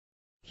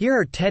Here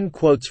are 10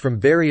 quotes from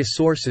various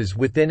sources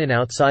within and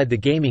outside the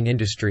gaming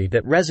industry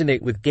that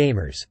resonate with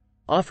gamers,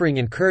 offering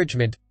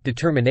encouragement,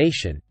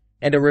 determination,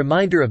 and a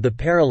reminder of the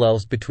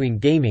parallels between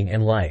gaming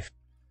and life.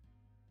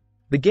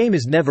 The game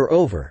is never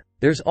over,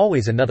 there's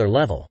always another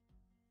level.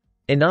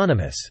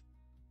 Anonymous.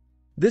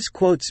 This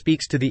quote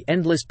speaks to the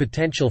endless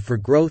potential for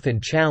growth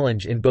and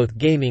challenge in both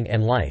gaming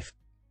and life.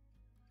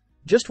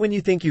 Just when you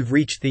think you've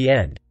reached the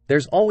end,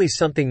 there's always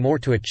something more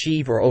to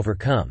achieve or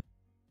overcome.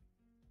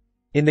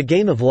 In the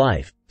game of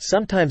life,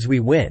 sometimes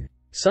we win,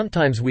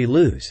 sometimes we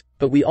lose,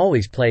 but we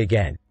always play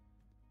again.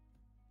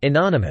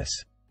 Anonymous.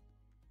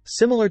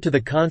 Similar to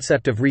the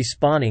concept of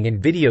respawning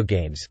in video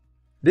games,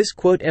 this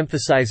quote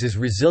emphasizes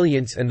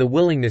resilience and the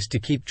willingness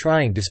to keep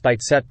trying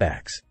despite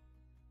setbacks.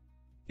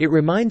 It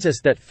reminds us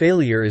that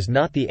failure is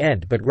not the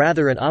end but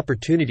rather an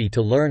opportunity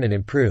to learn and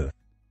improve.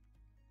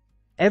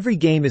 Every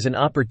game is an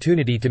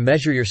opportunity to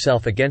measure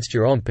yourself against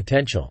your own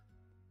potential.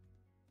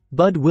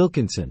 Bud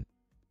Wilkinson.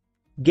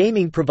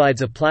 Gaming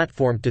provides a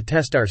platform to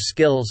test our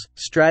skills,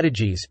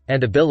 strategies,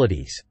 and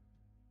abilities.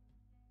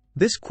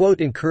 This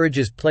quote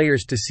encourages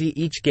players to see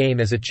each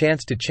game as a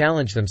chance to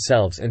challenge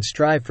themselves and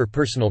strive for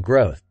personal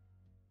growth.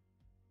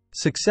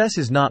 Success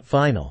is not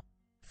final.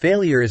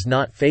 Failure is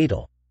not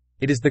fatal.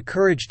 It is the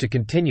courage to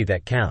continue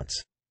that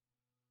counts.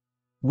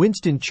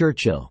 Winston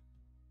Churchill.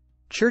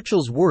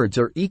 Churchill's words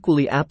are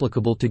equally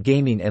applicable to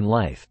gaming and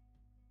life.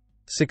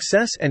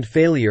 Success and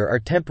failure are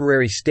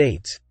temporary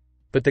states,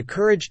 but the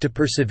courage to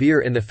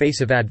persevere in the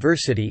face of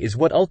adversity is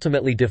what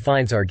ultimately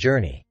defines our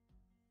journey.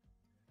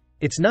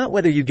 It's not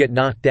whether you get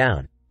knocked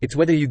down, it's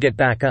whether you get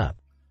back up.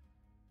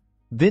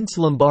 Vince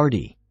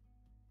Lombardi.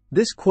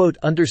 This quote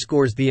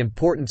underscores the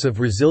importance of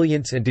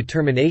resilience and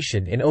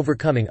determination in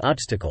overcoming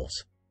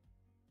obstacles.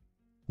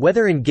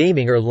 Whether in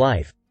gaming or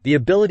life, the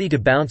ability to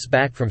bounce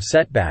back from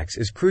setbacks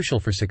is crucial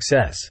for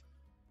success.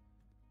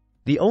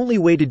 The only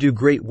way to do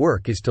great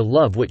work is to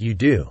love what you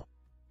do.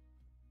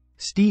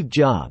 Steve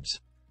Jobs.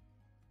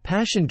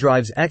 Passion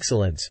drives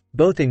excellence,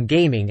 both in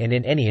gaming and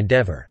in any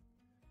endeavor.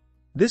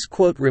 This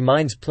quote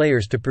reminds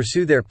players to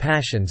pursue their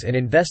passions and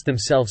invest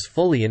themselves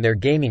fully in their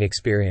gaming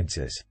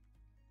experiences.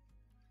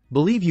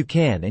 Believe you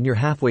can and you're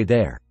halfway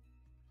there.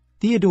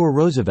 Theodore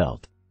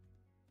Roosevelt.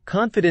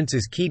 Confidence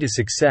is key to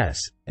success,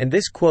 and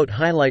this quote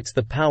highlights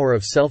the power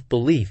of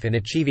self-belief in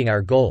achieving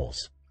our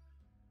goals.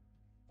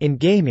 In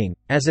gaming,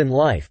 as in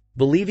life,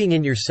 believing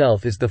in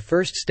yourself is the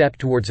first step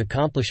towards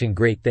accomplishing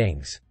great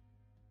things.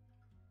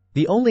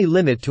 The only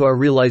limit to our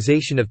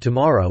realization of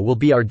tomorrow will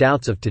be our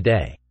doubts of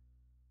today.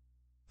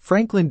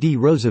 Franklin D.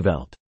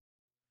 Roosevelt.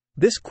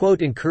 This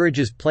quote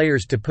encourages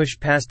players to push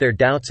past their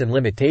doubts and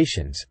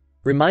limitations,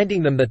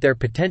 reminding them that their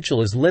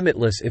potential is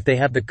limitless if they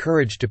have the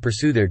courage to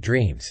pursue their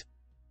dreams.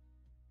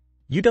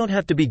 You don't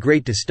have to be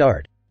great to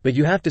start, but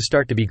you have to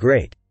start to be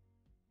great.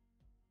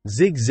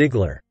 Zig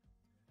Ziglar.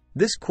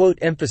 This quote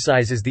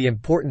emphasizes the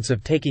importance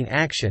of taking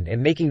action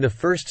and making the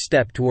first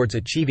step towards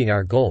achieving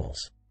our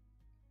goals.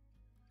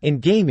 In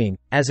gaming,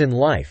 as in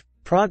life,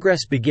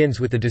 progress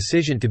begins with the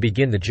decision to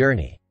begin the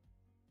journey.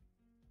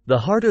 The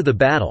harder the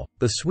battle,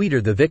 the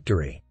sweeter the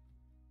victory.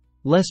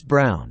 Les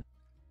Brown.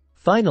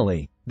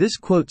 Finally, this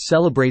quote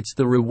celebrates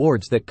the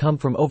rewards that come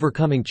from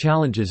overcoming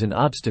challenges and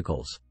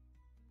obstacles.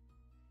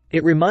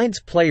 It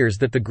reminds players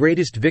that the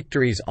greatest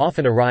victories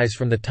often arise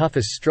from the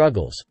toughest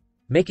struggles,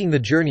 making the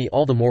journey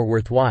all the more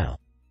worthwhile.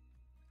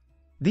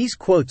 These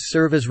quotes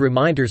serve as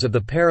reminders of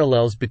the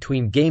parallels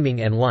between gaming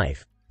and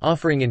life,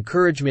 offering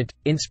encouragement,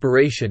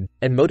 inspiration,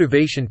 and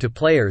motivation to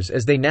players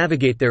as they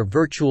navigate their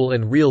virtual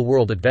and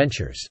real-world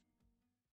adventures.